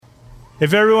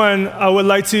If everyone would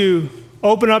like to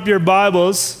open up your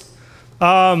Bibles,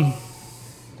 go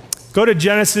to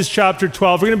Genesis chapter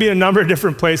 12. We're going to be in a number of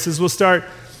different places. We'll start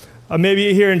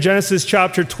maybe here in Genesis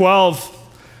chapter 12.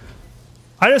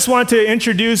 I just want to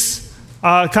introduce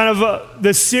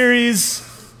this series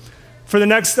for the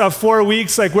next 4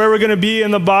 weeks, like where we're going to be in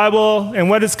the Bible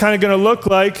and what it's kind of going to look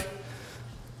like.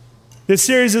 This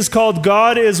series is called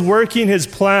God is Working His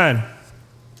Plan.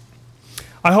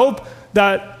 I hope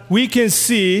that we can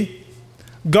see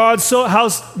how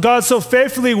God so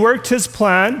faithfully worked His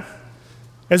plan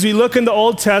as we look in the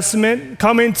Old Testament,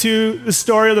 coming to the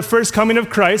story of the first coming of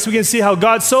Christ. We can see how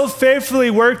God so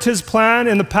faithfully worked His plan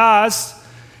in the past.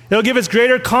 It'll give us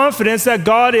greater confidence that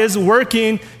God is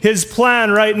working His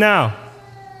plan right now.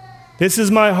 This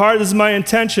is my heart, this is my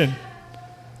intention.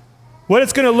 What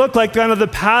it's going to look like, kind of the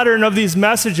pattern of these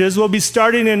messages, we'll be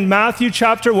starting in Matthew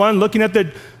chapter 1, looking at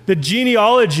the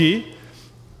genealogy.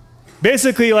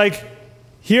 Basically, like,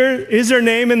 here is their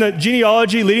name in the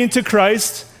genealogy leading to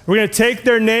Christ. We're going to take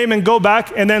their name and go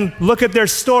back and then look at their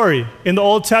story in the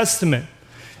Old Testament.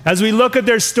 As we look at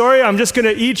their story, I'm just going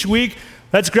to each week,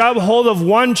 let's grab hold of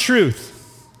one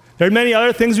truth. There are many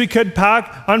other things we could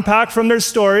unpack from their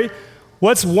story.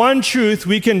 What's one truth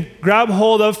we can grab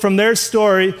hold of from their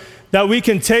story that we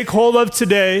can take hold of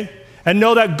today and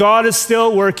know that God is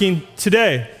still working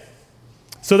today?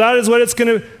 So that is what it's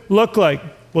going to look like.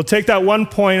 We'll take that one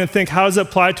point and think, how does it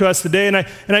apply to us today? And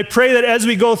I pray that as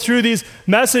we go through these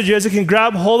messages, it can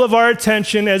grab hold of our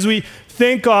attention as we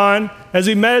think on, as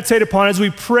we meditate upon, as we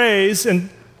praise in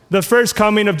the first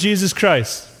coming of Jesus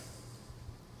Christ.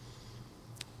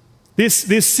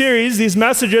 This series, these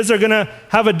messages are going to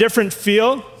have a different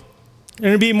feel.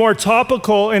 They're going to be more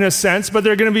topical in a sense, but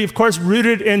they're going to be, of course,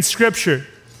 rooted in Scripture.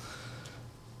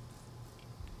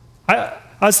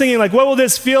 I was thinking, like, what will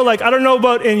this feel like? I don't know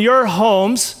about in your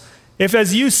homes, if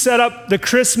as you set up the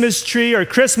Christmas tree or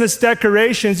Christmas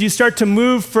decorations, you start to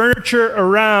move furniture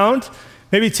around,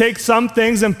 maybe take some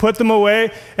things and put them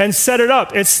away and set it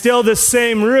up. It's still the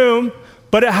same room,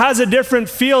 but it has a different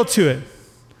feel to it.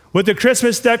 With the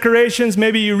Christmas decorations,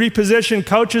 maybe you reposition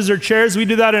couches or chairs. We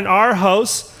do that in our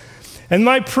house. And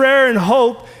my prayer and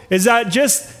hope is that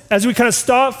just as we kind of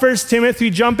stop 1 Timothy,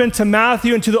 jump into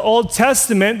Matthew, into the Old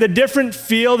Testament, the different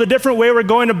feel, the different way we're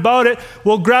going about it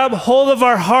will grab hold of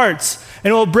our hearts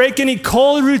and will break any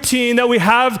cold routine that we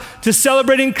have to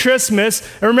celebrating Christmas.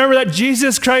 And remember that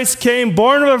Jesus Christ came,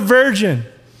 born of a virgin,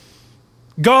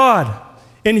 God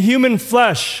in human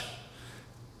flesh.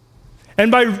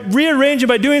 And by rearranging,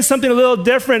 by doing something a little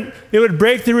different, it would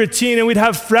break the routine and we'd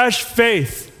have fresh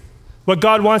faith. What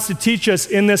God wants to teach us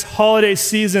in this holiday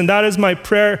season. That is my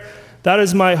prayer. That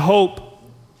is my hope.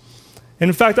 And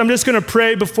in fact, I'm just going to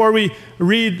pray before we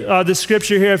read the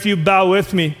scripture here, if you bow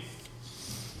with me.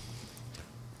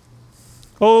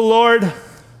 Oh Lord,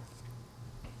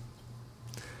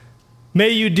 may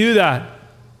you do that.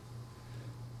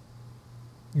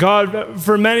 God,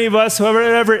 for many of us,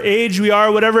 whatever age we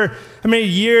are, how many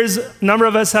years a number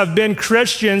of us have been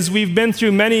Christians, we've been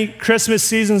through many Christmas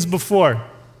seasons before.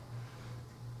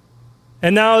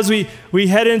 And now as we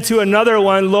head into another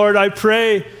one, Lord, I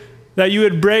pray that you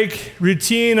would break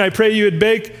routine. I pray you would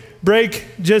break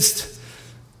just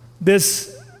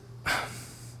this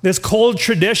cold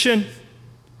tradition.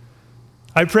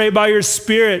 I pray by your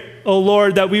Spirit, oh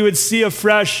Lord, that we would see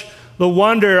afresh the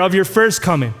wonder of your first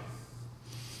coming.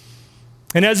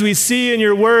 And as we see in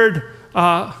your word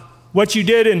what you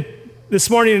did this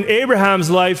morning in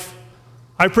Abraham's life,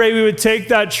 I pray we would take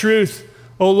that truth,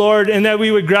 oh Lord, and that we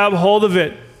would grab hold of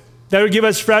it. That would give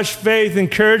us fresh faith,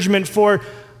 encouragement for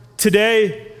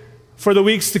today, for the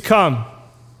weeks to come.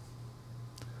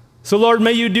 So Lord,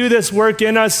 may you do this work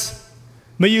in us.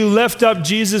 May you lift up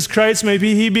Jesus Christ. May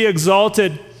he be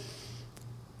exalted.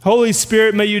 Holy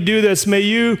Spirit, may you do this. May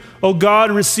you, oh God,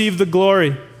 receive the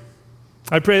glory.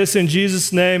 I pray this in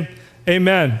Jesus' name.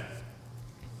 Amen.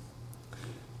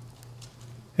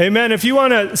 Amen. If you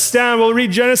want to stand, we'll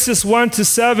read Genesis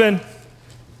 1-7.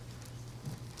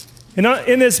 And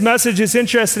in this message, it's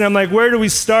interesting. I'm like, where do we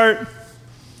start?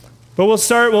 But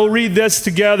we'll read this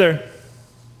together.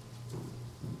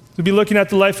 We'll be looking at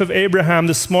the life of Abraham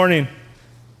this morning.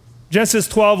 Genesis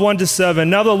 12, 1-7.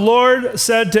 Now the Lord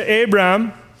said to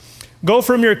Abram, go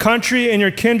from your country and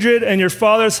your kindred and your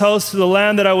father's house to the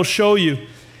land that I will show you.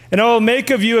 And I will make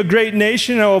of you a great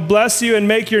nation, and I will bless you and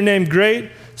make your name great,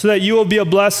 so that you will be a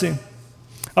blessing.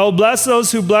 I will bless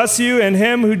those who bless you, and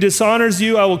him who dishonors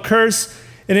you I will curse,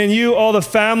 and in you all the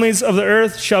families of the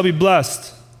earth shall be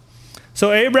blessed.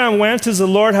 So Abraham went as the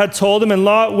Lord had told him, and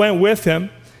Lot went with him.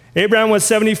 Abraham was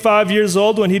 75 years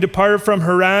old when he departed from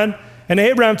Haran, And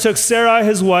Abraham took Sarai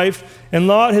his wife, and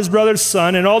Lot his brother's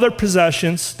son, and all their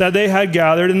possessions that they had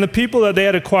gathered, and the people that they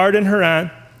had acquired in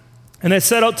Haran, and they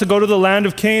set out to go to the land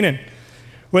of Canaan.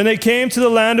 When they came to the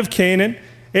land of Canaan,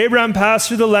 Abraham passed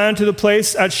through the land to the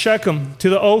place at Shechem, to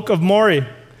the oak of Moreh.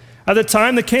 At the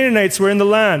time the Canaanites were in the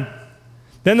land.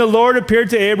 Then the Lord appeared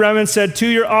to Abraham and said, "To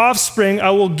your offspring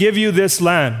I will give you this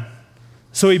land."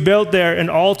 So he built there an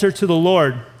altar to the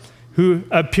Lord, who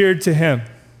appeared to him.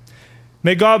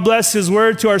 May God bless his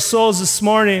word to our souls this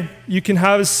morning. You can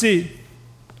have a seat.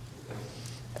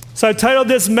 So I titled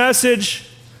this message,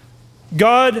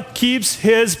 God Keeps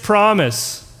His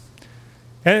Promise.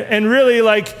 And really,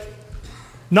 like,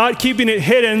 not keeping it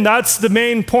hidden, that's the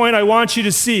main point I want you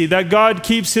to see, that God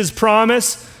keeps his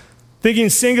promise. Thinking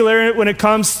singular when it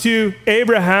comes to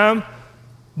Abraham,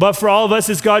 but for all of us,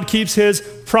 it's God keeps his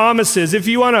promises. If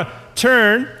you want to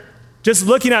turn, just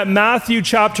looking at Matthew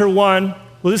chapter 1,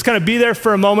 we'll just kind of be there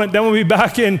for a moment, then we'll be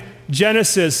back in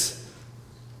Genesis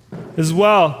as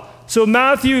well. So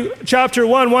Matthew chapter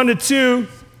 1, 1 to 2,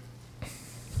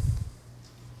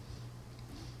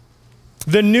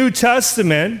 the New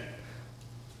Testament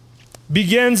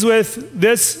begins with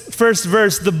this first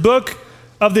verse, the book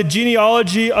of the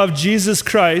genealogy of Jesus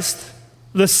Christ,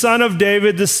 the son of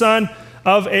David, the son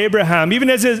of Abraham.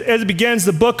 Even as it begins,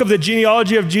 the book of the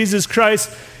genealogy of Jesus Christ,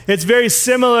 it's very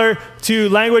similar to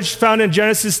language found in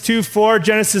Genesis 2:4,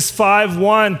 Genesis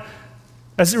 5:1.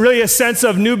 It's really a sense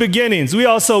of new beginnings. We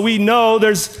know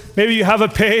maybe you have a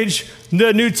page,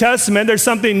 the New Testament, there's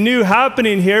something new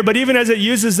happening here, but even as it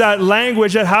uses that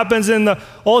language that happens in the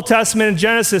Old Testament in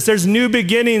Genesis, there's new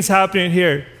beginnings happening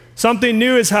here. Something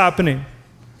new is happening.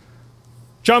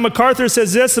 John MacArthur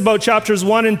says this about chapters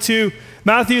 1 and 2.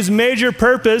 Matthew's major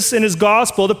purpose in his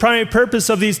gospel, the primary purpose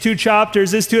of these two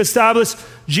chapters, is to establish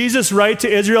Jesus' right to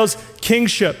Israel's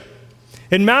kingship.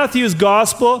 In Matthew's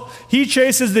gospel, he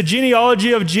traces the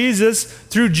genealogy of Jesus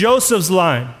through Joseph's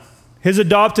line, his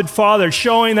adopted father,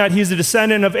 showing that he's a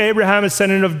descendant of Abraham, a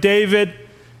descendant of David,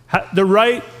 the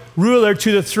right ruler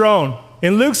to the throne.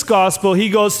 In Luke's gospel, he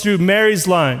goes through Mary's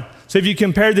line. So if you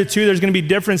compare the two, there's going to be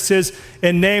differences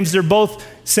in names. They're both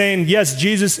saying, yes,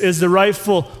 Jesus is the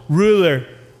rightful ruler,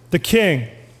 the king.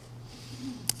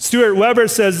 Stuart Weber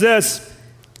says this,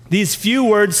 these few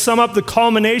words sum up the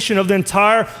culmination of the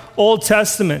entire Old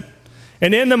Testament.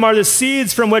 And in them are the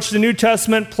seeds from which the New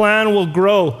Testament plan will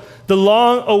grow. The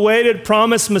long-awaited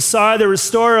promised Messiah, the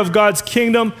restorer of God's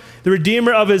kingdom, the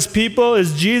redeemer of his people,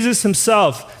 is Jesus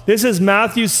himself. This is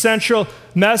Matthew's central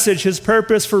message, his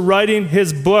purpose for writing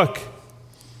his book.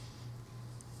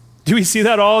 Do we see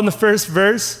that all in the first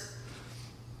verse?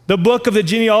 The book of the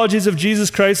genealogies of Jesus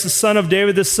Christ, the son of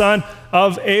David, the son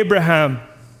of Abraham.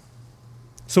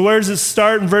 So where does it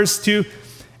start in verse 2?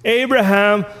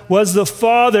 Abraham was the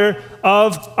father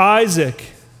of Isaac.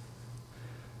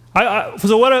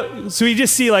 So we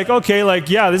just see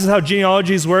this is how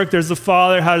genealogies work. There's the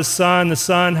father had a son, the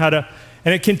son had and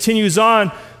it continues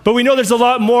on. But we know there's a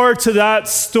lot more to that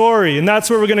story, and that's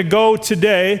where we're going to go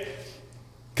today,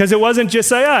 because it wasn't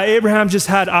just Abraham just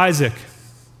had Isaac.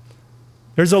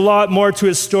 There's a lot more to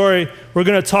his story. We're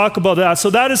going to talk about that. So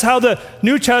that is how the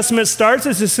New Testament starts.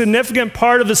 It's a significant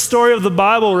part of the story of the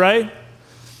Bible, right?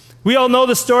 We all know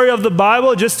the story of the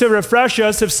Bible. Just to refresh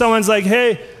us, if someone's like,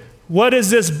 hey, what is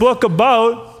this book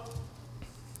about?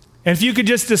 And if you could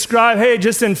just describe,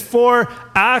 just in 4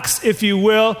 acts, if you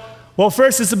will. Well,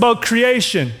 first, it's about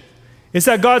creation. It's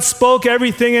that God spoke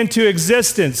everything into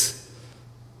existence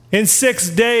in 6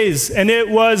 days, and it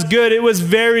was good. It was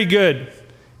very good.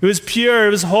 It was pure.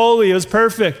 It was holy. It was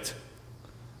perfect.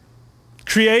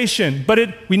 Creation.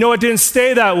 But we know it didn't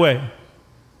stay that way.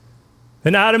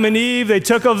 Then Adam and Eve, they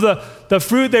took of the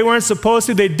fruit they weren't supposed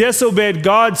to. They disobeyed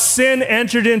God. Sin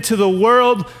entered into the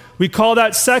world. We call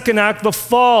that second act the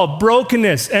fall.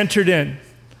 Brokenness entered in.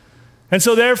 And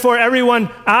so therefore, everyone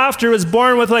after was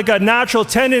born with like a natural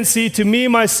tendency to me,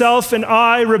 myself, and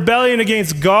I, rebellion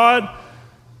against God.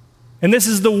 And this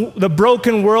is the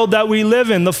broken world that we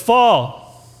live in, the fall.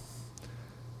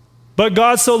 But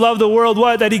God so loved the world,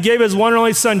 what? That he gave his one and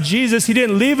only son, Jesus. He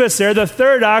didn't leave us there. The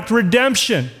third act,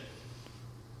 redemption.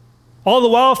 All the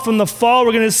while from the fall,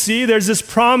 we're going to see there's this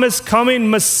promised coming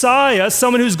Messiah,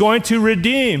 someone who's going to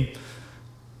redeem.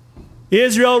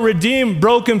 Israel redeem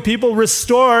broken people,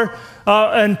 restore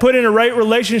and put in a right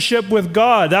relationship with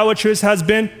God. That which has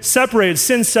been separated.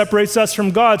 Sin separates us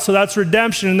from God, so that's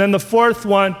redemption. And then the fourth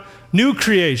one, new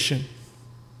creation,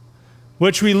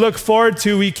 which we look forward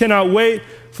to. We cannot wait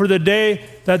for the day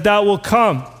that will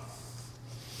come.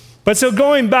 But so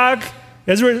going back,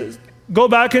 as we go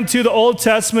back into the Old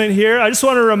Testament here, I just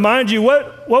want to remind you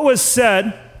what was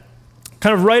said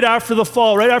kind of right after the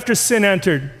fall, right after sin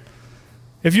entered.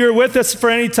 If you were with us for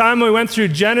any time when we went through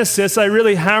Genesis, I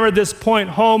really hammered this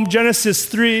point home. Genesis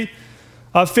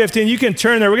 3:15. You can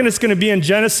turn there. We're just going to be in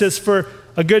Genesis for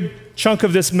a good chunk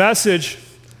of this message.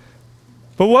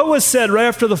 But what was said right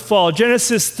after the fall?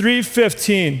 Genesis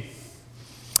 3:15.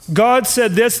 God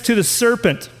said this to the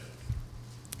serpent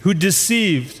who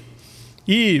deceived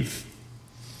Eve.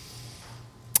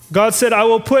 God said, I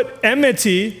will put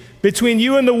enmity between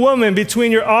you and the woman,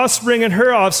 between your offspring and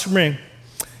her offspring.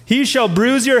 He shall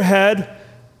bruise your head,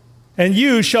 and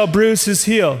you shall bruise his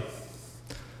heel.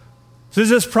 So there's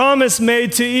this promise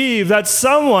made to Eve that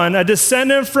someone, a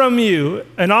descendant from you,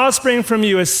 an offspring from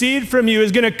you, a seed from you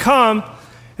is going to come,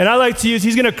 and I like to use,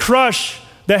 he's going to crush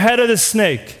the head of the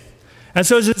snake. And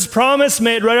so there's this promise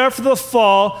made right after the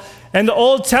fall, and the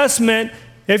Old Testament,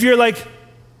 if you're like,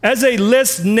 as they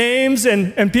list names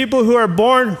and people who are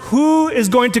born, who is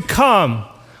going to come?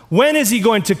 When is he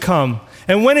going to come?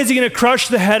 And when is he going to crush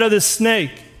the head of the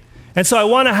snake? And so I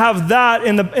want to have that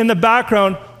in the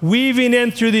background, weaving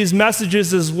in through these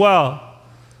messages as well.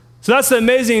 So that's the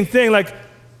amazing thing, like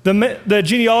the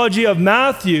genealogy of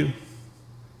Matthew.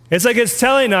 It's like it's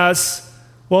telling us,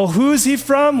 well, who's he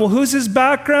from? Well, who's his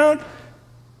background?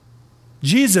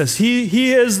 Jesus,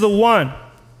 he is the one.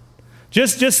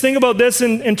 Just think about this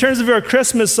in terms of your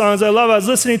Christmas songs. I was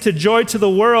listening to Joy to the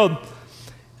World,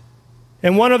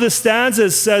 and one of the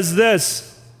stanzas says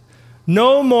this: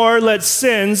 no more let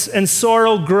sins and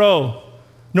sorrow grow,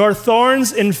 nor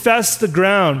thorns infest the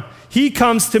ground. He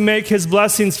comes to make his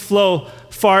blessings flow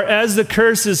far as the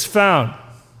curse is found.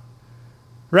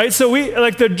 Right? So we,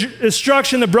 like the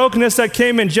destruction, the brokenness that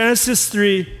came in Genesis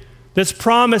 3, this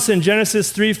promise in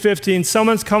Genesis 3:15,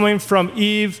 someone's coming from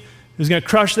Eve who's going to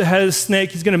crush the head of the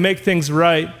snake. He's going to make things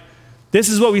right. This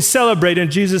is what we celebrate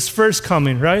in Jesus' first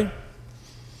coming, right?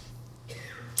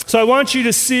 So I want you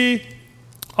to see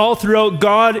all throughout,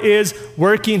 God is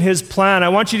working his plan. I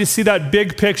want you to see that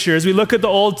big picture. As we look at the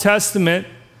Old Testament,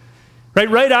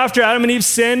 right after Adam and Eve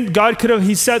sinned,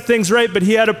 he set things right, but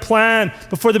he had a plan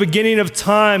before the beginning of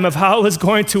time of how it was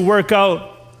going to work out.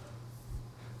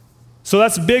 So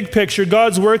that's big picture.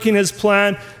 God's working his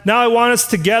plan. Now I want us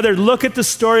together look at the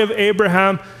story of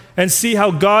Abraham and see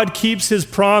how God keeps his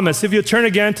promise. If you turn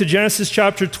again to Genesis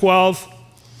chapter 12.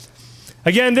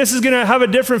 Again, this is going to have a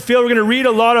different feel. We're going to read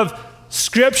a lot of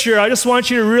scripture. I just want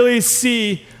you to really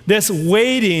see this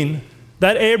waiting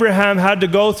that Abraham had to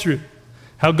go through.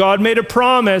 How God made a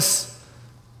promise,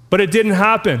 but it didn't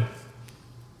happen.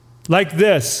 Like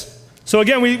this. So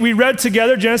again, we read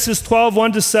together Genesis 12,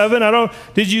 1-7.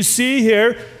 Did you see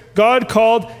here? God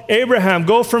called Abraham,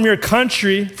 go from your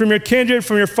country, from your kindred,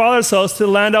 from your father's house to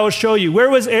the land I will show you. Where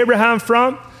was Abraham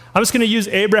from? I'm just going to use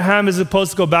Abraham as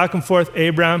opposed to go back and forth.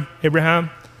 Abraham.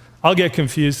 I'll get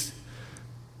confused.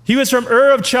 He was from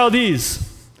Ur of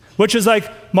Chaldees, which is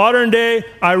like modern day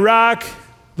Iraq,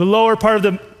 the lower part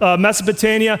of the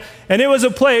Mesopotamia. And it was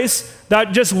a place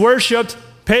that just worshiped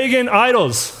pagan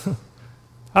idols.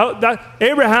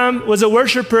 Abraham was a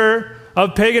worshiper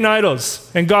of pagan idols.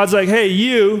 And God's like, hey,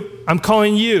 I'm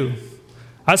calling you.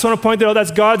 I just want to point out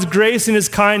that's God's grace and his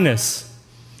kindness.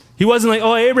 He wasn't like,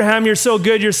 oh, Abraham, you're so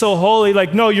good, you're so holy.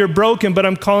 Like, no, you're broken, but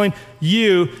I'm calling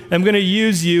you. I'm going to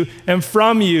use you. And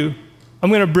from you, I'm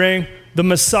going to bring the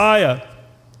Messiah.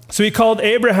 So he called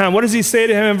Abraham. What does he say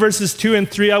to him in verses 2 and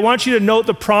 3? I want you to note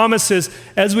the promises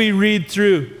as we read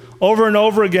through over and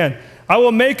over again. I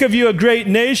will make of you a great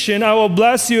nation. I will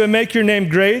bless you and make your name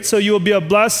great, so you will be a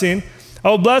blessing. I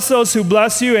will bless those who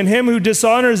bless you, and him who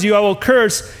dishonors you I will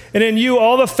curse, and in you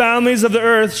all the families of the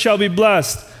earth shall be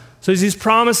blessed. So there's these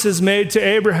promises made to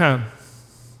Abraham.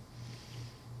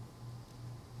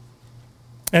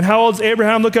 And how old is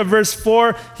Abraham? Look at verse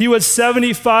 4. He was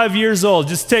 75 years old.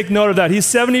 Just take note of that. He's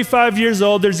 75 years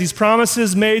old. There's these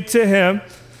promises made to him.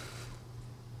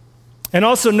 And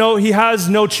also note, he has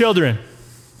no children.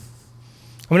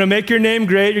 I'm going to make your name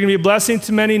great. You're going to be a blessing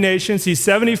to many nations. He's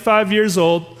 75 years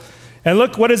old. And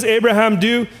look, what does Abraham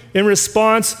do in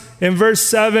response? In verse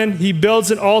 7, he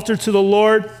builds an altar to the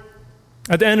Lord.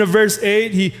 At the end of verse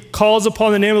 8, he calls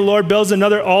upon the name of the Lord, builds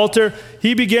another altar.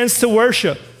 He begins to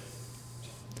worship.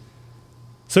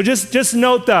 So just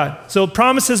note that. So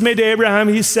promises made to Abraham,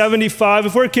 he's 75.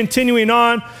 If we're continuing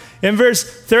on, in verse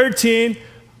 13,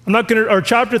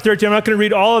 chapter 13, I'm not going to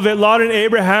read all of it. Lot and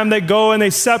Abraham, they go and they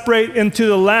separate into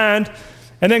the land.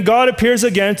 And then God appears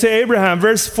again to Abraham.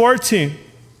 Verse 14,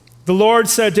 the Lord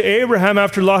said to Abraham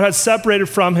after Lot had separated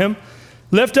from him,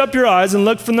 lift up your eyes and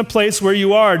look from the place where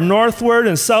you are, northward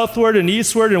and southward and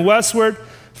eastward and westward.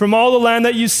 From all the land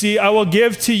that you see, I will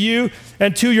give to you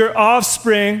and to your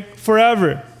offspring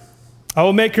forever. I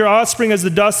will make your offspring as the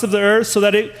dust of the earth, so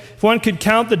that if one could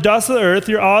count the dust of the earth,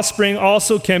 your offspring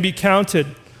also can be counted.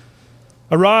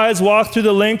 Arise, walk through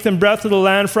the length and breadth of the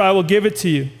land, for I will give it to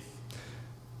you.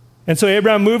 And so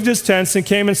Abraham moved his tents and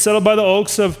came and settled by the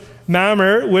oaks of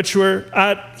Mamre, which were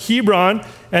at Hebron,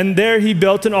 and there he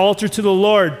built an altar to the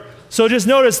Lord. So just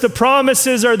notice, the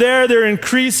promises are there, they're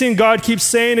increasing. God keeps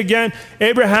saying again,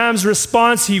 Abraham's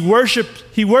response, he worships.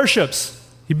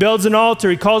 He builds an altar,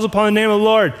 he calls upon the name of the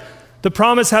Lord. The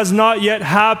promise has not yet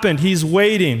happened. He's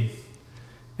waiting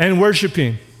and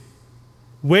worshiping.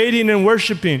 Waiting and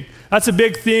worshiping. That's a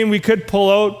big theme we could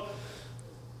pull out.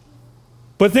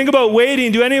 But think about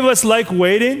waiting. Do any of us like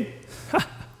waiting?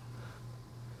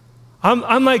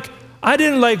 I'm like, I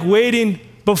didn't like waiting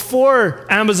before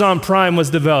Amazon Prime was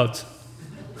developed.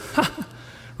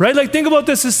 Right? Like, think about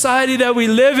the society that we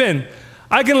live in.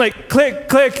 I can like click.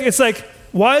 It's like,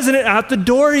 why isn't it at the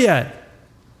door yet?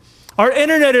 Our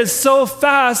internet is so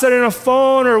fast that in a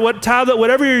phone or what tablet,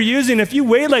 whatever you're using, if you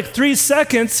wait like 3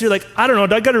 seconds, you're like, I don't know,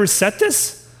 do I got to reset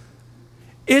this?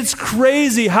 It's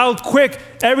crazy how quick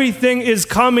everything is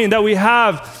coming that we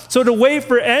have. So to wait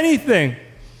for anything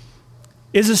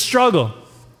is a struggle.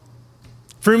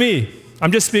 For me,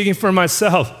 I'm just speaking for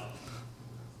myself.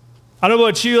 I don't know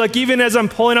about you, like even as I'm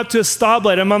pulling up to a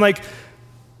stoplight, I'm like,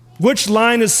 which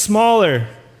line is smaller?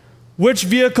 Which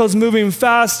vehicle's moving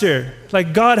faster?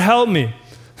 Like, God help me.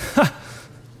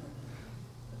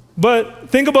 But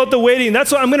think about the waiting.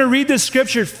 That's why I'm going to read this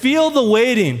scripture. Feel the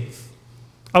waiting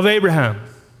of Abraham.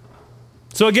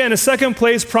 So again, a second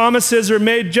place, promises are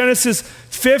made. Genesis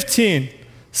 15,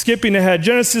 skipping ahead.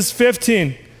 Genesis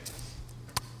 15,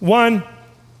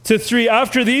 1-3.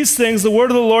 After these things, the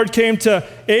word of the Lord came to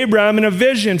Abraham in a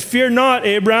vision. Fear not,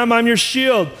 Abraham, I'm your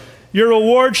shield. Your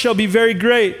reward shall be very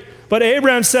great. But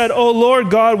Abraham said, O Lord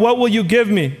God, what will you give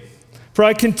me? For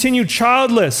I continue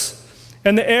childless,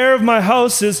 and the heir of my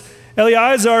house is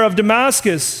Eliezer of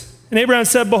Damascus. And Abraham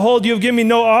said, Behold, you have given me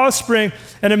no offspring,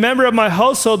 and a member of my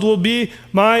household will be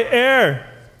my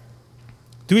heir.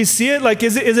 Do we see it? Like,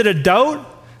 is it a doubt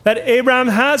that Abraham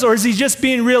has, or is he just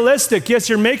being realistic? Yes,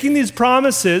 you're making these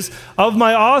promises of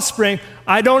my offspring.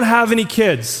 I don't have any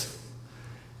kids.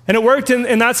 And it worked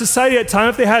in that society at the time.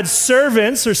 If they had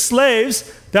servants or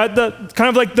slaves, that the kind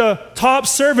of like the top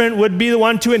servant would be the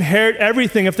one to inherit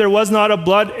everything if there was not a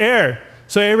blood heir.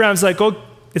 So Abraham's like, oh,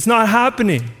 it's not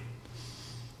happening.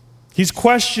 He's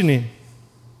questioning.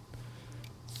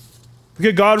 Look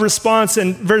at God's response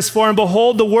in verse 4. And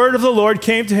behold, the word of the Lord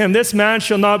came to him. This man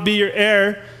shall not be your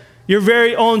heir. Your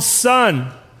very own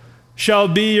son shall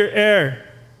be your heir.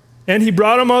 And he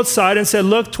brought him outside and said,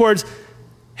 look towards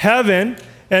heaven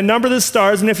and number the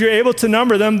stars, and if you're able to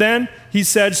number them, then, he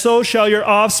said, so shall your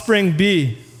offspring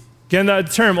be. Again, that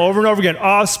term over and over again,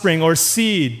 offspring or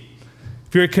seed.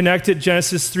 If you're connected,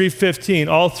 Genesis 3:15,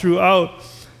 all throughout.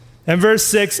 And verse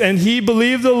 6, and he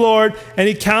believed the Lord, and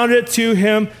he counted it to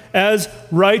him as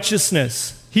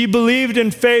righteousness. He believed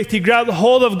in faith. He grabbed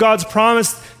hold of God's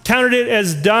promise, counted it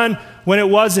as done when it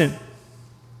wasn't.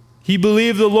 He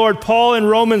believed the Lord. Paul in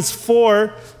Romans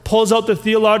 4 pulls out the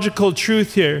theological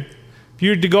truth here. If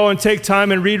you were to go and take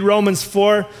time and read Romans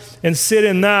 4 and sit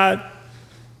in that.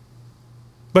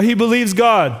 But he believes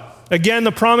God. Again,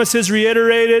 the promise is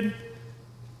reiterated.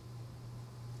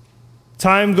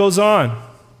 Time goes on.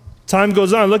 Time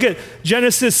goes on. Look at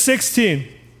Genesis 16.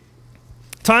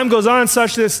 Time goes on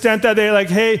such to the extent that they're like,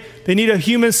 hey, they need a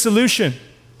human solution.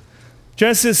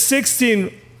 Genesis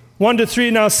 16,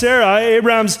 1-3. Now Sarah,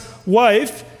 Abraham's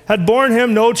wife, had borne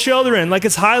him no children. Like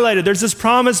it's highlighted. There's this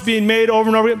promise being made over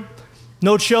and over again.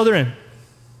 No children.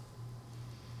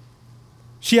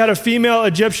 She had a female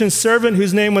Egyptian servant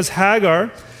whose name was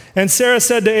Hagar. And Sarah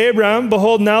said to Abraham,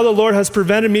 behold, now the Lord has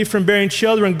prevented me from bearing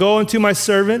children. Go unto my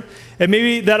servant, and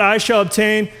maybe that I shall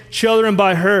obtain children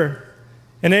by her.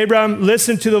 And Abraham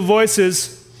listened to the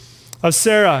voices of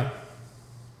Sarai.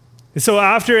 And so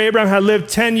after Abraham had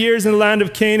lived 10 years in the land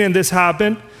of Canaan, this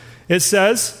happened, it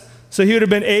says. So he would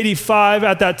have been 85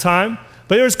 at that time.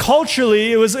 But it was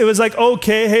culturally, it was like,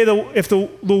 okay, hey, if the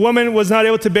woman was not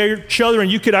able to bear children,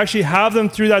 you could actually have them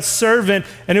through that servant,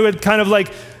 and it would kind of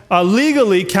like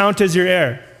legally count as your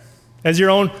heir, as your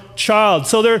own child.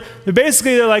 So they're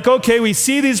like, okay, we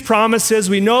see these promises,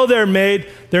 we know they're made,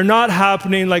 they're not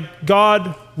happening. Like,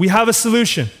 God, we have a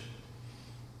solution.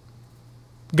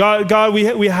 God,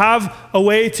 we have a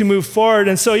way to move forward.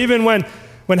 And so even when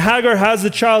Hagar has the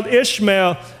child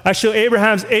Ishmael, actually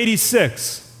Abraham's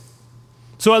 86.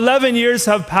 So 11 years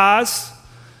have passed,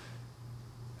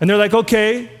 and they're like,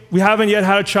 okay, we haven't yet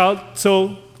had a child,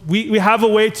 so we have a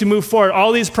way to move forward.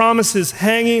 All these promises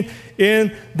hanging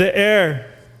in the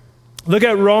air. Look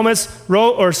at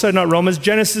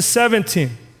Genesis 17,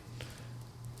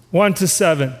 1 to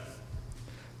 7.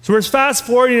 So we're fast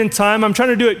forwarding in time. I'm trying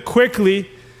to do it quickly,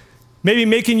 maybe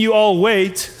making you all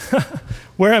wait.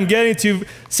 Where I'm getting to,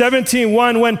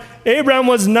 17:1, when Abraham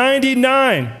was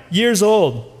 99 years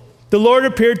old, the Lord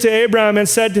appeared to Abraham and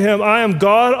said to him, I am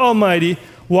God Almighty,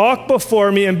 walk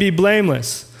before me and be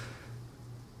blameless.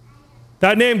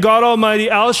 That name, God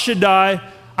Almighty, El Shaddai,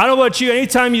 I don't know about you,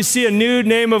 anytime you see a new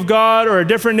name of God or a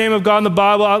different name of God in the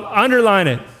Bible, I'll underline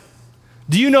it.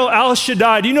 Do you know El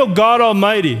Shaddai? Do you know God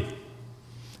Almighty?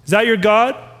 Is that your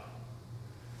God?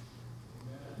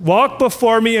 Walk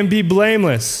before me and be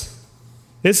blameless.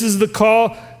 This is the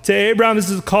call to Abraham.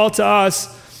 This is the call to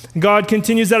us. And God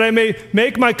continues, that I may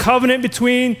make my covenant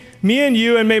between me and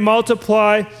you and may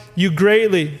multiply you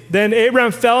greatly. Then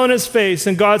Abraham fell on his face,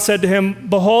 and God said to him,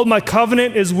 behold, my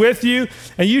covenant is with you,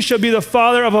 and you shall be the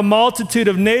father of a multitude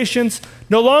of nations.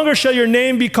 No longer shall your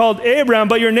name be called Abraham,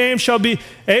 but your name shall be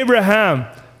Abraham.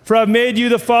 For I have made you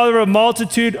the father of a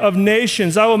multitude of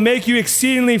nations. I will make you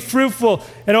exceedingly fruitful,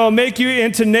 and I will make you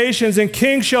into nations, and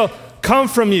kings shall come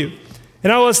from you.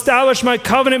 And I will establish my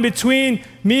covenant between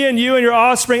me and you and your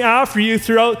offspring after you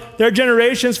throughout their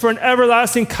generations for an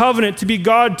everlasting covenant to be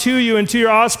God to you and to your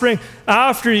offspring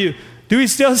after you. Do we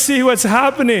still see what's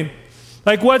happening?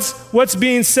 Like what's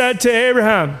being said to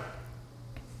Abraham?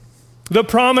 The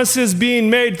promise is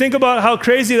being made. Think about how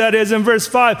crazy that is in verse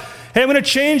 5. Hey, I'm going to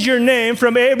change your name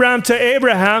from Abraham to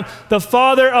Abraham, the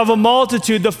father of a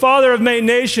multitude, the father of many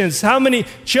nations. How many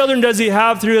children does he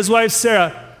have through his wife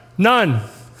Sarah? None.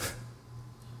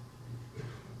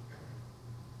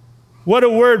 What a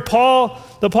word. Paul,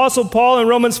 the Apostle Paul in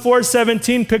Romans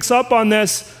 4:17 picks up on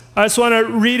this. I just want to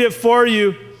read it for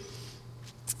you.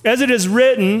 As it is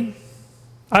written,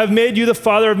 I have made you the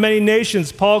father of many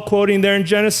nations, Paul quoting there in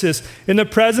Genesis, in the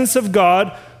presence of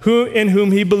God in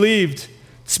whom he believed.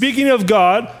 Speaking of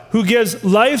God, who gives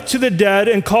life to the dead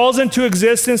and calls into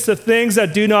existence the things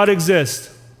that do not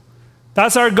exist.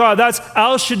 That's our God. That's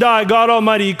El Shaddai, God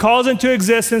Almighty. He calls into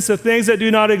existence the things that do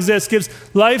not exist, gives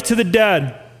life to the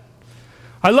dead.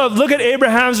 Look at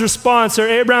Abraham's response.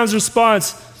 Genesis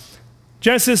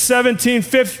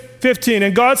 17:15.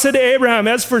 And God said to Abraham,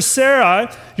 as for Sarai,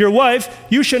 your wife,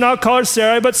 you shall not call her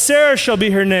Sarai, but Sarah shall be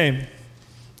her name.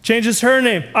 Changes her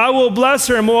name. I will bless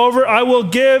her, and moreover, I will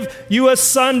give you a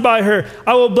son by her.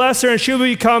 I will bless her, and she will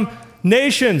become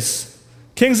nations.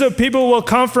 Kings of people will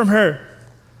come from her.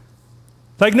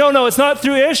 Like, no, it's not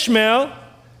through Ishmael.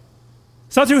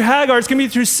 It's not through Hagar. It's going to be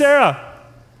through Sarah.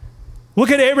 Look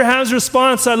at Abraham's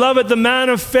response. I love it. The man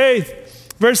of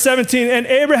faith. Verse 17. And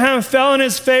Abraham fell on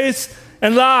his face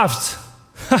and laughed.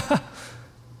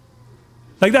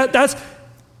 Like that's,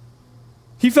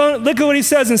 look at what he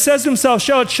says, and says to himself,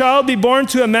 shall a child be born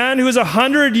to a man who is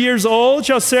 100 years old?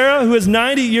 Shall Sarah, who is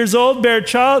 90 years old, bear a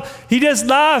child? He just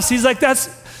laughs. He's like,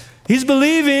 he's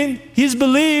believing. He's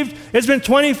believed. It's been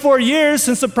 24 years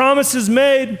since the promise is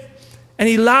made, and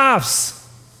he laughs.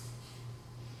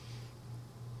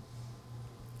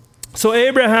 So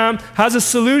Abraham has a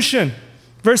solution.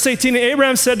 Verse 18,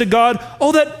 Abraham said to God,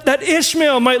 that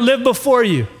Ishmael might live before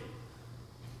you.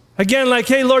 Again, like,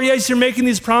 hey, Lord, yes, you're making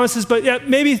these promises, but yeah,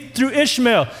 maybe through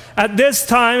Ishmael. At this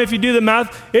time, if you do the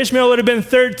math, Ishmael would have been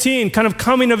 13, kind of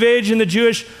coming of age in the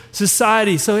Jewish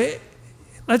society. So hey,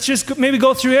 let's just maybe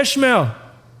go through Ishmael.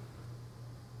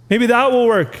 Maybe that will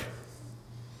work.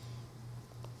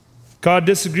 God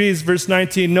disagrees, verse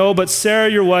 19, no, but Sarah,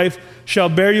 your wife, shall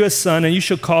bear you a son, and you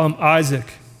shall call him Isaac.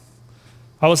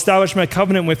 I will establish my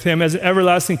covenant with him as an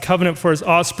everlasting covenant for his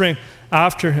offspring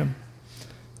after him.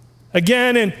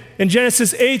 Again, in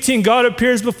Genesis 18, God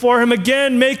appears before him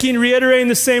again, reiterating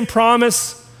the same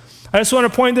promise. I just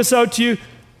want to point this out to you.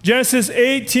 Genesis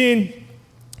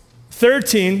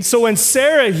 18:13. So when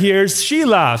Sarah hears, she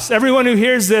laughs. Everyone who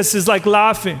hears this is like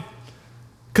laughing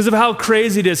because of how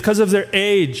crazy it is, because of their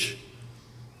age.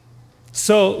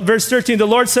 So, verse 13, the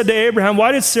Lord said to Abraham,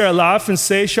 why did Sarah laugh and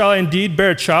say, shall I indeed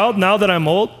bear a child now that I'm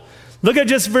old? Look at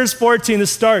just verse 14 to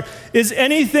start. Is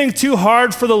anything too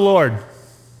hard for the Lord?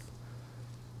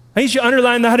 I need you to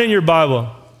underline that in your Bible.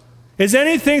 Is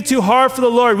anything too hard for the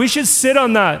Lord? We should sit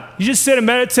on that. You just sit and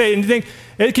meditate and think,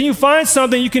 can you find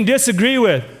something you can disagree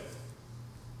with?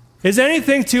 Is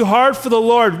anything too hard for the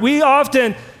Lord? We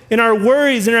often, in our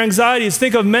worries and our anxieties,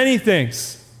 think of many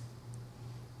things.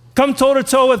 Come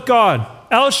toe-to-toe with God.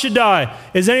 El Shaddai.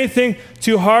 Is anything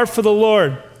too hard for the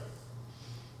Lord?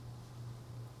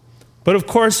 But of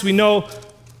course, we know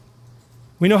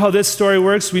how this story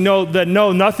works. We know that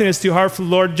no, nothing is too hard for the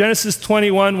Lord. Genesis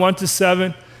 21,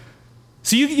 1-7.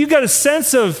 So you got a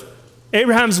sense of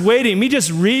Abraham's waiting. Me just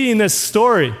reading this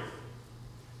story.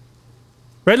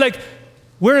 right? Like,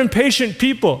 we're impatient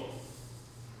people.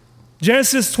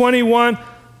 Genesis 21,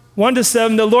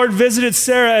 1-7, the Lord visited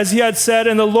Sarah as he had said,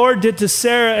 and the Lord did to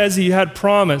Sarah as he had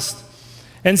promised.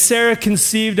 And Sarah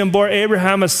conceived and bore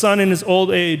Abraham a son in his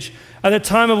old age, at the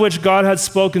time of which God had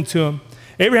spoken to him.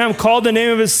 Abraham called the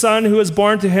name of his son who was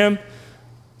born to him,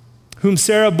 whom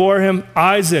Sarah bore him,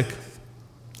 Isaac.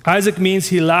 Isaac means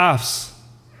he laughs.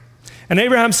 And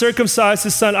Abraham circumcised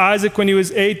his son Isaac when he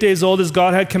was 8 days old, as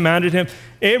God had commanded him.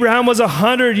 Abraham was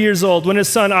 100 years old when his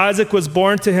son Isaac was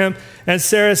born to him, and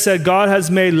Sarah said, God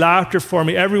has made laughter for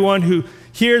me. Everyone who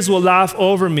hears will laugh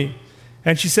over me.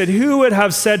 And she said, who would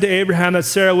have said to Abraham that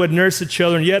Sarah would nurse the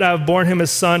children, yet I have borne him a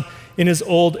son in his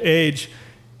old age.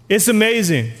 It's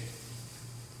amazing.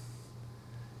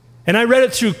 And I read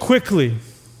it through quickly.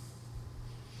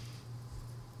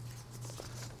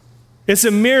 It's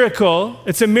a miracle.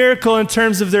 It's a miracle in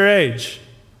terms of their age.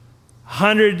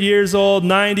 100 years old,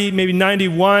 90, maybe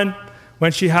 91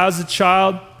 when she has a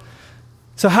child.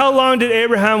 So how long did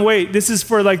Abraham wait? This is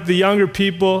for like the younger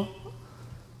people.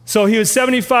 So he was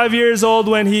 75 years old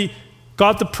when he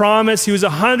got the promise. He was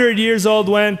 100 years old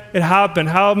when it happened.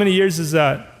 How many years is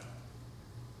that?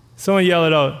 Someone yell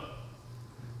it out.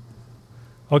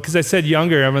 Oh, because I said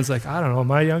younger. Everyone's like, I don't know,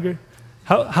 am I younger?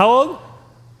 How old?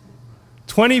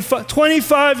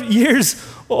 25 years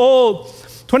old.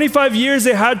 25 years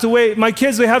they had to wait. My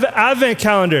kids, they have an advent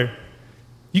calendar.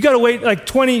 You got to wait like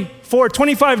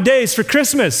 25 days for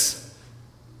Christmas.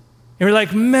 And we're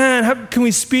like, man, how can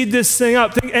we speed this thing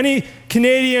up? Think any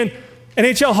Canadian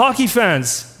NHL hockey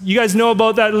fans, you guys know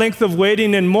about that length of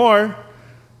waiting and more,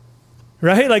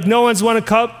 right? Like no one's won a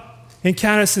cup in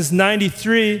Canada since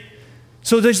 93.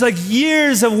 So there's like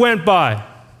years have went by.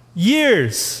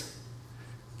 Years.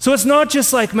 So it's not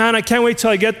just like, man, I can't wait till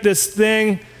I get this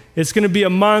thing. It's going to be a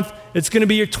month. It's going to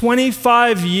be your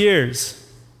 25 years.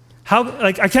 How,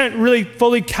 like, I can't really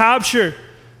fully capture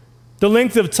the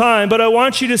length of time, but I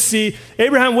want you to see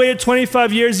Abraham waited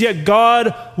 25 years, yet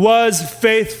God was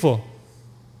faithful.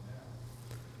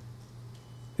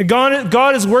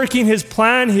 God is working his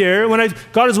plan here.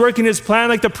 God is working his plan,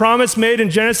 like the promise made in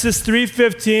Genesis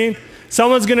 3:15.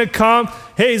 Someone's going to come.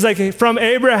 Hey, he's like, from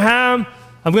Abraham,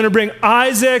 I'm going to bring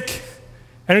Isaac,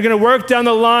 and I'm going to work down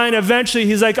the line. Eventually,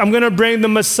 he's like, I'm going to bring the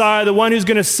Messiah, the one who's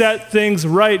going to set things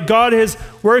right. God is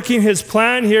working his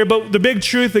plan here, but the big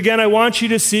truth, again, I want you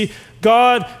to see,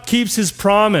 God keeps his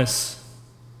promise.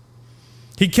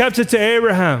 He kept it to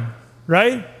Abraham,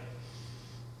 right?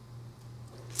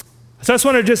 So I just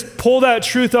want to just pull that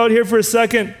truth out here for a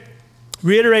second.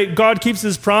 Reiterate, God keeps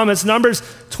his promise. Numbers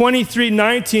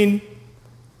 23:19.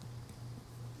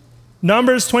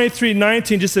 Numbers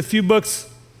 23:19, just a few books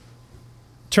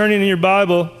turning in your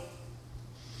Bible.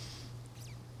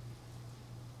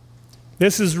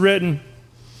 This is written.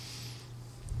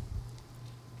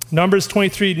 Numbers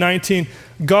 23:19.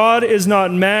 God is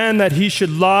not man that he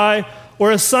should lie,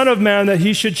 or a son of man that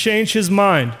he should change his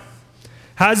mind.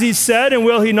 Has he said, and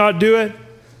will he not do it?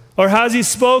 Or has he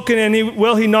spoken, and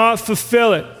will he not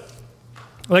fulfill it?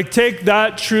 Like, take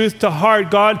that truth to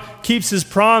heart. God keeps his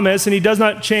promise, and he does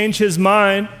not change his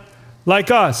mind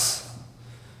like us.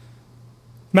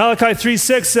 Malachi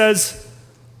 3:6 says,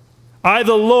 I,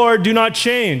 the Lord, do not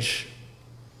change.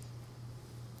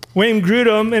 Wayne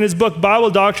Grudem, in his book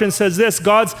Bible Doctrine, says this: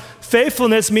 God's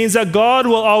faithfulness means that God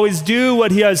will always do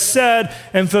what he has said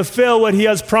and fulfill what he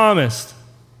has promised.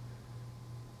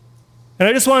 And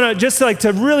I just want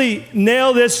to really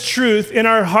nail this truth in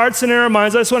our hearts and in our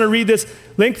minds. I just want to read this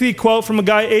lengthy quote from a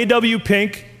guy, A.W.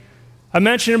 Pink. I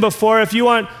mentioned him before. If you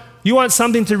want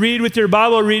something to read with your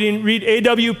Bible reading, read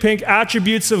A.W. Pink,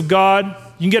 Attributes of God.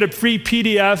 You can get a free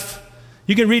PDF.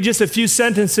 You can read just a few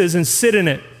sentences and sit in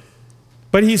it.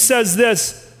 But he says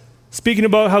this, speaking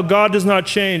about how God does not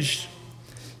change.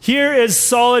 Here is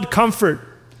solid comfort.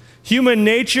 Human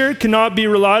nature cannot be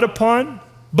relied upon,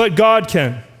 but God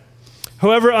can.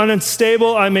 However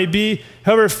unstable I may be,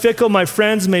 however fickle my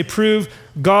friends may prove,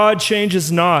 God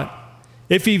changes not.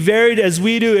 If he varied as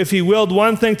we do, if he willed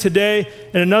one thing today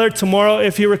and another tomorrow,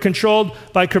 if he were controlled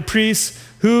by caprice,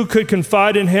 who could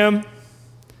confide in him?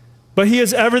 But he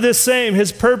is ever the same.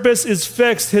 His purpose is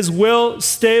fixed, his will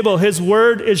stable, his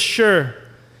word is sure.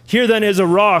 Here then is a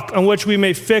rock on which we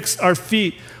may fix our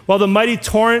feet, while the mighty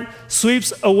torrent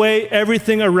sweeps away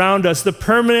everything around us. The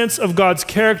permanence of God's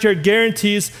character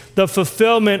guarantees the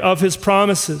fulfillment of his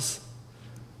promises.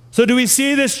 So do we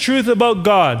see this truth about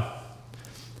God?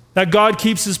 That God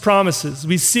keeps his promises.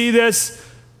 We see this,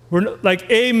 we're like,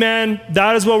 amen,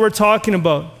 that is what we're talking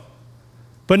about.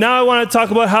 But now I want to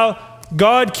talk about how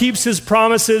God keeps his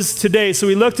promises today. So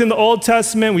we looked in the Old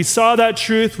Testament, we saw that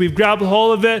truth, we've grabbed a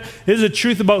hold of it. It is a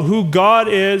truth about who God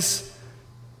is.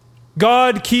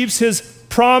 God keeps his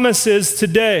promises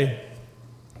today.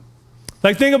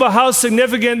 Like, think about how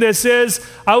significant this is.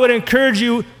 I would encourage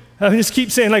you, I just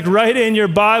keep saying, like, write in your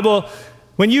Bible,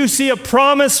 when you see a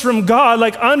promise from God,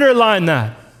 like, underline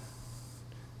that.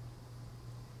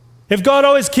 If God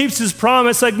always keeps his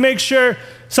promise, like, make sure,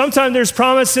 sometimes there's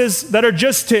promises that are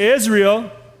just to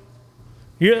Israel.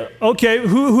 Okay,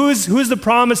 who's the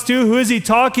promise to? Who is he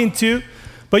talking to?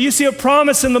 But you see a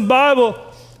promise in the Bible,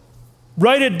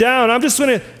 write it down. I'm just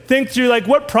going to think through, like,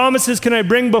 what promises can I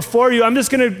bring before you? I'm just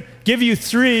going to give you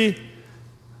 3.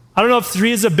 I don't know if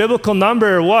 3 is a biblical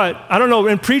number or what. I don't know.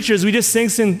 In preachers, we just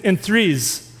think in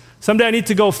 3s. Someday I need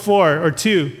to go 4 or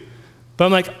 2. But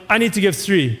I'm like, I need to give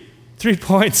 3. 3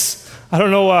 points. I don't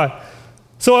know why.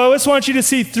 So I just want you to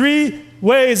see 3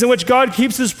 ways in which God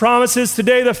keeps his promises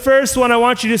today. The first one, I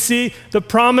want you to see the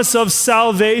promise of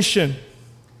salvation.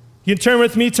 You can turn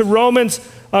with me to Romans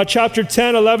chapter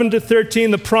 10, 11 to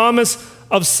 13, the promise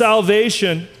of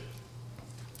salvation.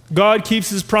 God keeps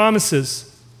his promises.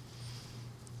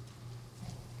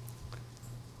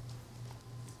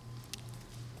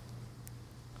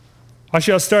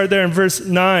 Actually, I'll start there in verse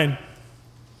 9.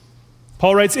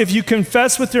 Paul writes, if you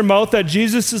confess with your mouth that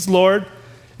Jesus is Lord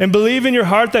and believe in your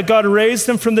heart that God raised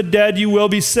him from the dead, you will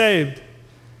be saved.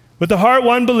 With the heart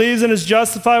one believes and is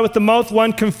justified. With the mouth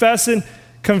one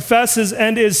confesses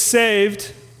and is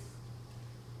saved.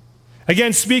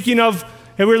 Again, speaking of,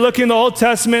 if we're looking in the Old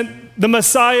Testament, the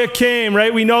Messiah came,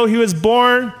 right? We know he was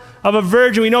born of a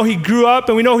virgin. We know he grew up,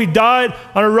 and we know he died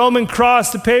on a Roman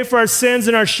cross to pay for our sins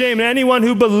and our shame. And anyone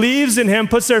who believes in him,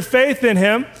 puts their faith in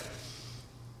him,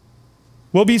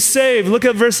 will be saved. Look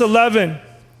at verse 11.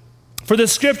 For the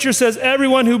scripture says,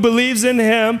 everyone who believes in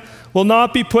him will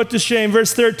not be put to shame.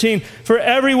 Verse 13, for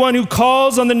everyone who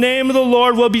calls on the name of the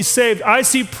Lord will be saved. I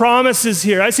see promises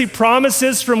here. I see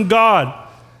promises from God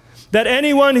that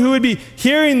anyone who would be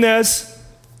hearing this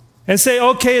and say,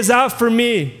 okay, is that for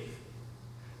me?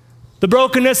 The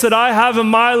brokenness that I have in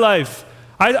my life.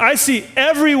 I see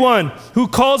everyone who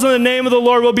calls on the name of the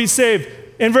Lord will be saved.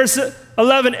 In verse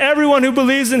 11, everyone who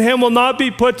believes in him will not be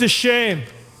put to shame.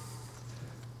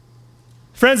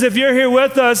 Friends, if you're here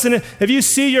with us and if you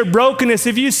see your brokenness,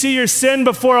 if you see your sin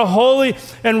before a holy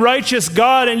and righteous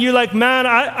God and you're like, man,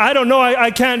 I don't know,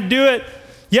 I can't do it.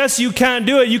 Yes, you can't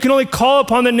do it. You can only call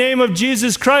upon the name of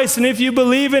Jesus Christ. And if you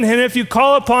believe in him, if you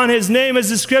call upon his name, as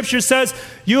the scripture says,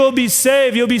 you will be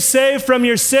saved. You'll be saved from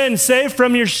your sin, saved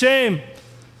from your shame,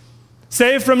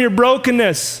 saved from your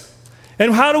brokenness.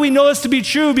 And how do we know this to be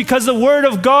true? Because the word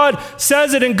of God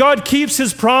says it, and God keeps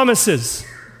his promises.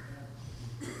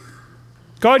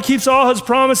 God keeps all his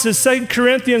promises. 2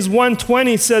 Corinthians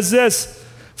 1:20 says this,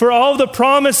 for all the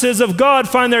promises of God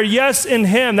find their yes in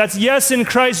him. That's yes in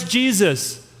Christ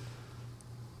Jesus.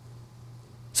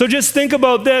 So just think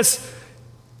about this.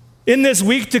 In this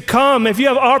week to come, if you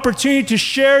have opportunity to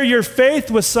share your faith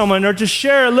with someone or to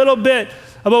share a little bit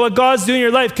about what God's doing in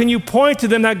your life, can you point to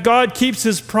them that God keeps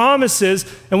his promises?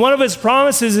 And one of his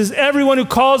promises is everyone who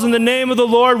calls on the name of the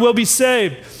Lord will be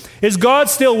saved. Is God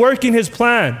still working his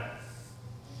plan?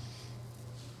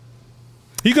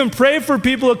 You can pray for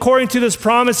people according to this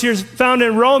promise here found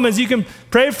in Romans. You can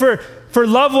pray for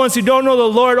loved ones who don't know the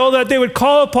Lord, that they would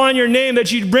call upon your name,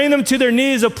 that you'd bring them to their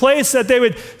knees, a place that they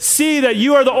would see that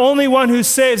you are the only one who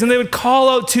saves, and they would call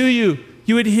out to you.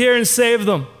 You would hear and save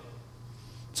them.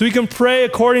 So we can pray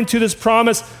according to this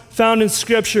promise found in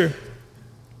Scripture.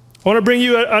 I want to bring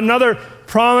you another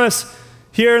promise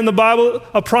here in the Bible,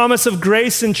 a promise of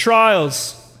grace in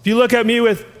trials. If you look at me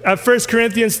at 1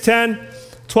 Corinthians 10,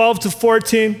 12 to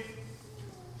 14.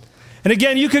 And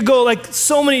again, you could go like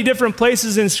so many different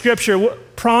places in Scripture,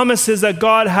 promises that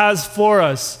God has for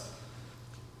us.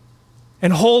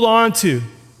 And hold on to.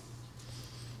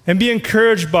 And be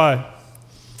encouraged by.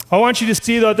 I want you to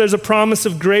see that there's a promise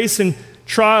of grace in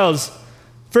trials.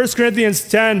 1 Corinthians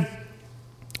 10,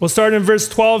 we'll start in verse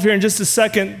 12 here in just a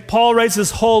second. Paul writes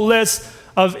this whole list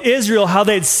of Israel, how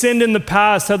they'd sinned in the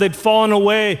past, how they'd fallen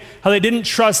away, how they didn't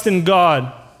trust in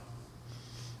God.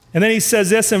 And then he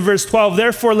says this in verse 12,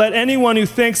 therefore let anyone who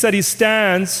thinks that he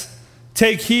stands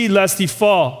take heed lest he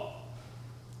fall.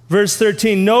 Verse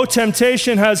 13, no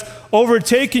temptation has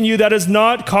overtaken you that is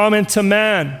not common to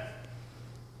man.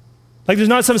 Like there's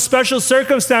not some special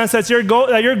circumstance that you're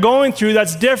going through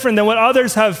that's different than what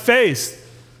others have faced.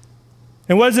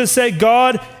 And what does it say?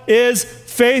 God is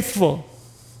faithful.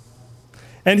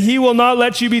 And he will not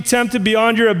let you be tempted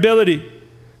beyond your ability.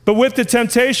 But with the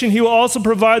temptation, he will also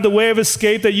provide the way of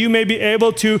escape that you may be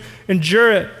able to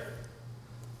endure it.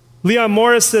 Leon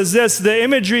Morris says this: the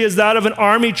imagery is that of an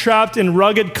army trapped in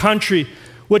rugged country,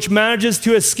 which manages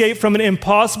to escape from an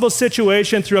impossible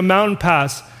situation through a mountain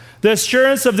pass. The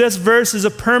assurance of this verse is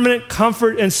a permanent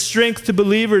comfort and strength to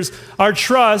believers. Our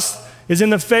trust is in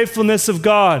the faithfulness of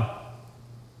God.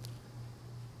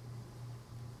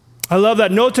 I love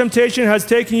that. No temptation has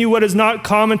taken you what is not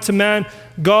common to man.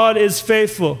 God is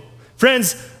faithful.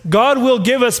 Friends, God will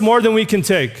give us more than we can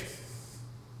take.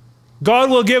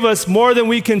 God will give us more than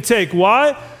we can take.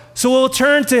 Why? So we'll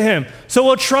turn to him. So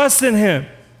we'll trust in him.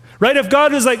 Right? If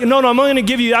God is like, no, I'm only going to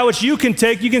give you that which you can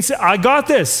take, you can say, I got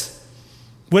this.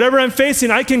 Whatever I'm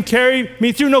facing, I can carry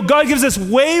me through. No, God gives us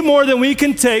way more than we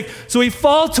can take. So we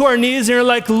fall to our knees and we're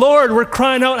like, Lord, we're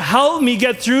crying out, help me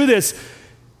get through this.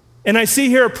 And I see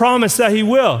here a promise that he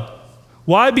will.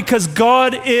 Why? Because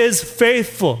God is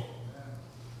faithful.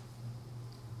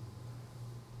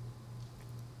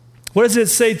 What does it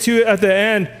say too at the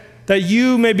end? That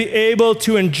you may be able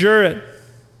to endure it,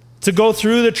 to go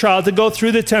through the trial, to go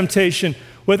through the temptation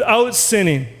without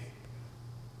sinning,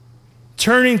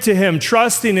 turning to him,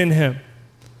 trusting in him.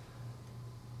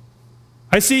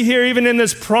 I see here, even in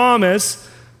this promise,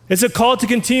 it's a call to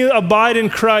continue to abide in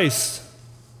Christ.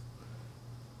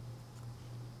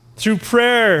 Through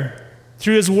prayer,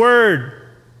 through his word,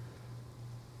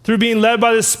 through being led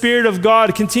by the Spirit of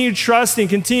God, continue trusting,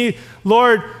 continue,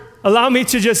 Lord, allow me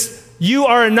to just, you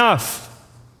are enough.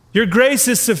 Your grace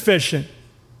is sufficient.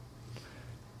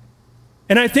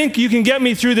 And I think you can get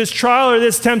me through this trial or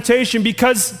this temptation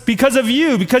because of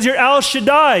you, because you're El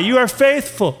Shaddai. You are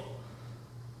faithful.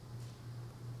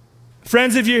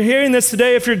 Friends, if you're hearing this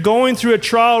today, if you're going through a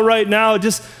trial right now,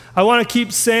 I want to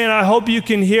keep saying, I hope you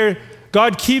can hear,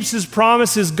 God keeps his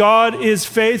promises. God is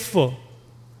faithful.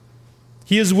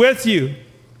 He is with you.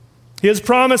 He has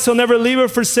promised he'll never leave or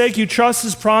forsake you. Trust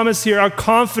his promise here. Our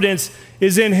confidence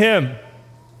is in him.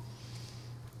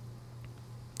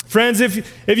 Friends, if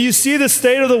you see the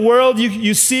state of the world,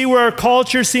 you see where our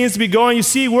culture seems to be going, you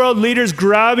see world leaders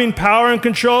grabbing power and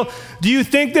control, do you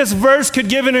think this verse could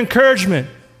give an encouragement?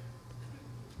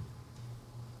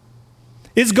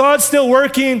 Is God still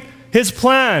working his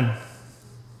plan?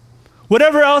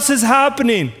 Whatever else is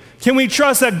happening, can we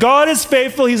trust that God is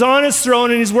faithful, he's on his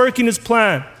throne, and he's working his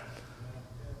plan?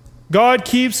 God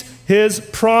keeps his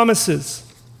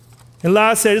promises. And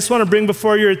lastly, I just want to bring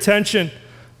before your attention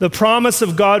the promise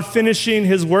of God finishing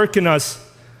his work in us.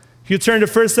 If you turn to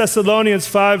 1 Thessalonians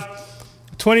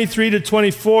 5:23 to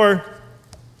 24,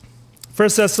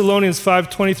 1 Thessalonians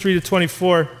 5:23 to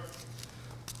 24.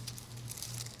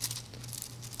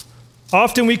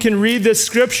 Often we can read this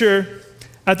scripture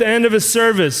at the end of a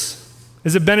service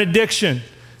as a benediction.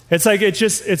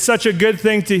 It's such a good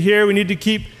thing to hear. We need to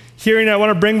keep hearing it. I want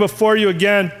to bring before you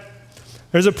again.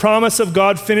 There's a promise of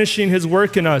God finishing his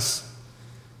work in us.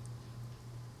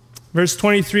 Verse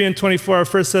 23 and 24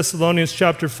 of 1 Thessalonians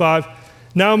chapter 5.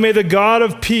 Now may the God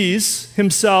of peace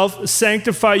himself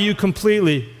sanctify you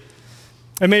completely,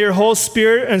 and may your whole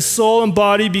spirit and soul and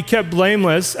body be kept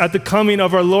blameless at the coming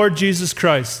of our Lord Jesus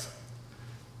Christ.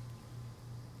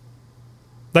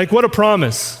 Like, what a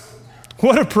promise.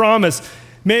 What a promise.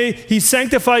 May he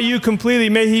sanctify you completely.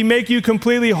 May he make you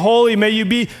completely holy. May you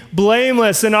be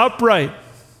blameless and upright.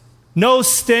 No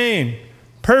stain.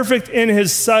 Perfect in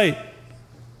his sight.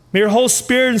 May your whole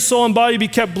spirit and soul and body be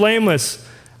kept blameless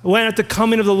when at the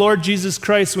coming of the Lord Jesus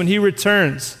Christ, when he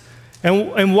returns.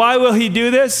 And why will he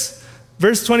do this?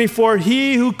 Verse 24,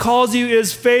 he who calls you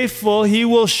is faithful. He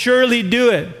will surely do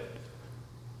it.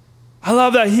 I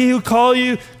love that. He who calls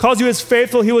you is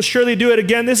faithful. He will surely do it.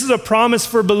 Again, this is a promise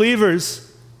for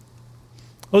believers.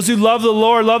 Those who love the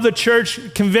Lord, love the church,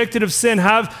 convicted of sin,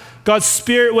 have God's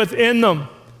Spirit within them.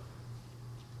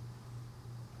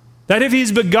 That if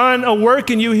he's begun a work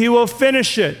in you, he will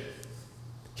finish it.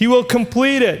 He will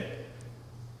complete it.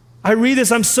 I read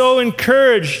this, I'm so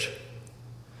encouraged.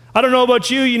 I don't know about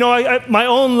you, my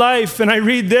own life, and I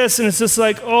read this, and it's just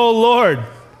like, oh, Lord,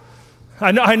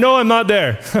 I know I'm not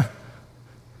there.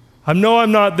 I know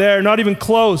I'm not there, not even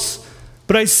close.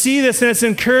 But I see this, and it's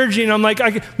encouraging. I'm like,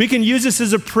 we can use this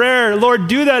as a prayer. Lord,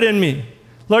 do that in me.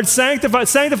 Lord,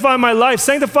 sanctify my life,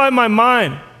 sanctify my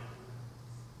mind,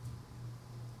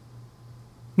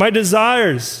 my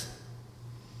desires.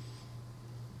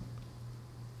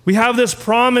 We have this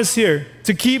promise here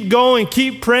to keep going,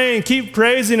 keep praying, keep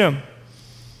praising him.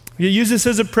 You use this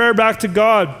as a prayer back to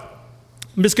God.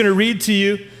 I'm just going to read to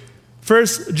you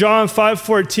 1 John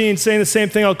 5:14, saying the same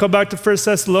thing. I'll come back to 1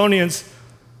 Thessalonians.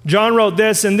 John wrote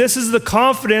this, and this is the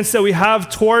confidence that we have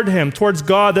toward him, towards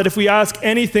God, that if we ask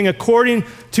anything according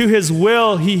to his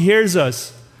will, he hears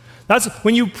us. That's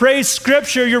when you pray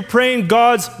scripture, you're praying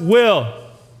God's will.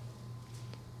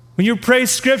 When you pray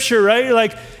scripture, right?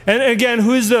 Like, and again,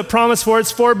 who's the promise for?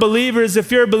 It's for believers.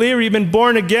 If you're a believer, you've been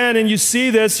born again, and you see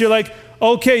this, you're like,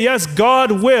 okay, yes,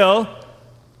 God will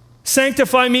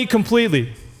sanctify me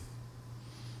completely.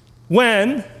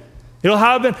 When? It'll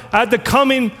happen at the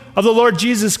coming of the Lord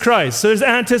Jesus Christ. So there's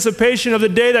anticipation of the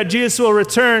day that Jesus will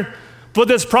return. But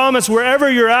this promise, wherever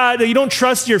you're at, that you don't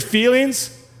trust your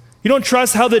feelings. You don't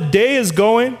trust how the day is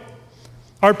going.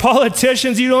 Our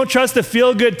politicians, you don't trust the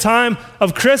feel-good time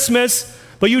of Christmas,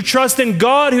 but you trust in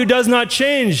God who does not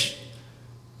change.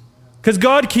 Because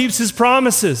God keeps his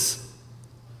promises.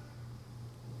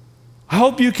 I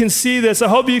hope you can see this. I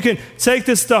hope you can take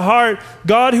this to heart.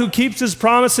 God who keeps his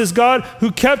promises, God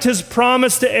who kept his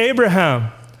promise to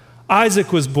Abraham.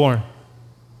 Isaac was born.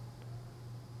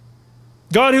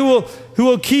 God who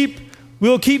will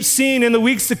keep seeing in the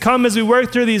weeks to come as we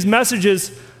work through these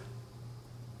messages.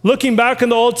 Looking back in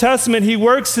the Old Testament, he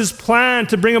works his plan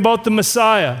to bring about the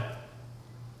Messiah.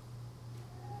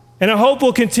 And I hope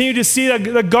we'll continue to see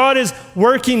that God is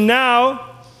working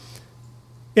now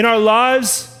in our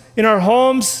lives, in our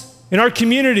homes, in our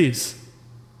communities.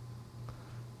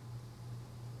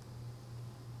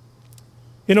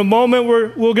 In a moment,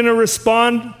 we're going to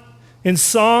respond in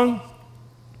song.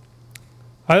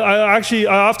 I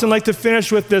often like to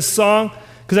finish with this song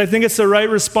because I think it's the right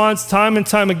response time and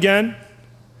time again.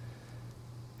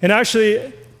 And actually,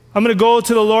 I'm going to go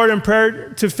to the Lord in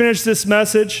prayer to finish this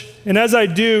message. And as I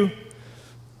do,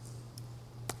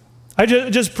 I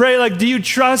just pray, like, do you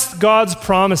trust God's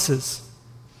promises?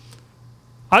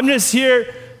 I'm just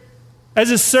here as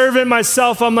a servant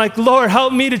myself. I'm like, Lord,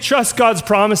 help me to trust God's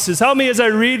promises. Help me as I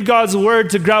read God's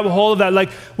word to grab a hold of that. Like,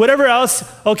 whatever else,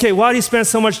 okay, why did he spend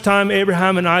so much time,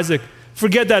 Abraham and Isaac?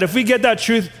 Forget that. If we get that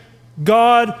truth,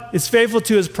 God is faithful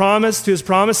to his promise, to his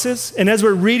promises. And as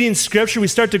we're reading scripture, we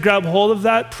start to grab hold of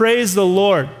that. Praise the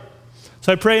Lord.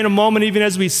 So I pray in a moment, even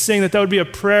as we sing, that would be a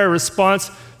prayer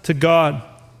response to God.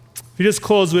 If you just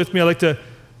close with me, I'd like to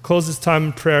close this time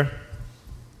in prayer.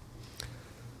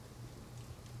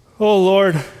 Oh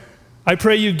Lord, I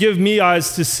pray you give me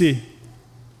eyes to see.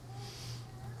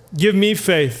 Give me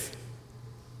faith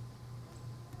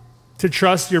to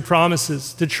trust your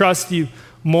promises, to trust you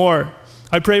more.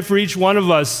 I pray for each one of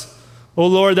us, oh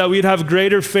Lord, that we'd have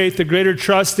greater faith, a greater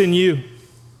trust in you.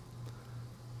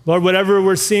 Lord, whatever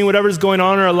we're seeing, whatever's going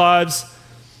on in our lives,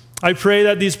 I pray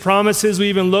that these promises we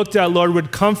even looked at, Lord,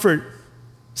 would comfort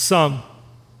some,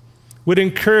 would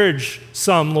encourage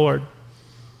some, Lord.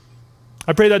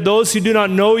 I pray that those who do not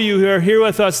know you, who are here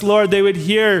with us, Lord, they would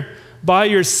hear by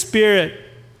your Spirit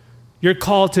your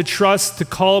call to trust, to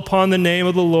call upon the name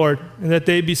of the Lord, and that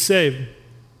they be saved.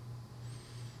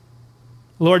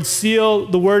 Lord, seal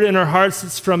the word in our hearts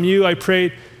that's from you. I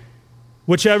pray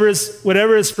whatever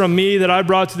is from me that I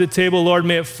brought to the table, Lord,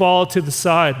 may it fall to the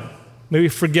side. May we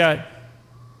forget.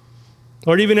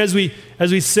 Lord, even as we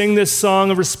sing this song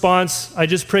of response, I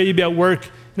just pray you be at work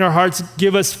in our hearts.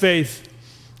 Give us faith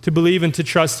to believe and to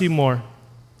trust you more.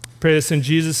 I pray this in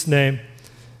Jesus' name.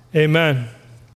 Amen.